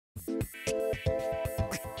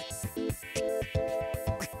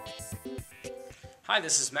Hi,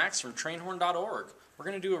 this is Max from trainhorn.org. We're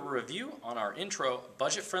going to do a review on our intro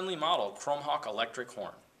budget-friendly model Chromehawk electric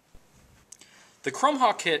horn. The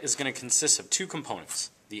Chromehawk kit is going to consist of two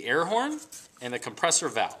components, the air horn and the compressor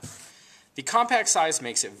valve. The compact size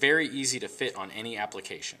makes it very easy to fit on any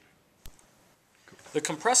application. The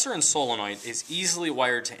compressor and solenoid is easily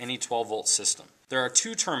wired to any 12-volt system. There are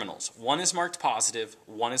two terminals. One is marked positive,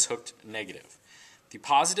 one is hooked negative. The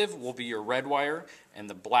positive will be your red wire and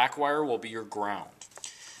the black wire will be your ground.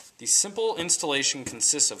 The simple installation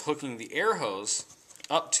consists of hooking the air hose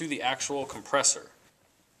up to the actual compressor.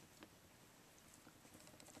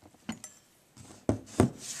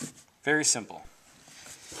 Very simple.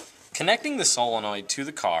 Connecting the solenoid to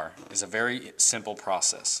the car is a very simple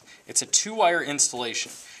process. It's a two-wire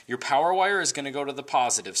installation. Your power wire is going to go to the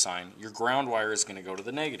positive sign. Your ground wire is going to go to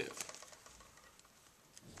the negative.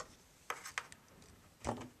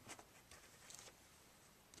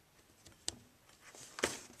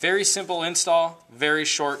 Very simple install, very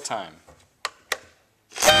short time.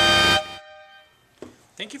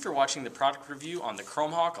 Thank you for watching the product review on the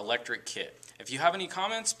Chromehawk electric kit. If you have any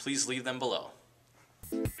comments, please leave them below.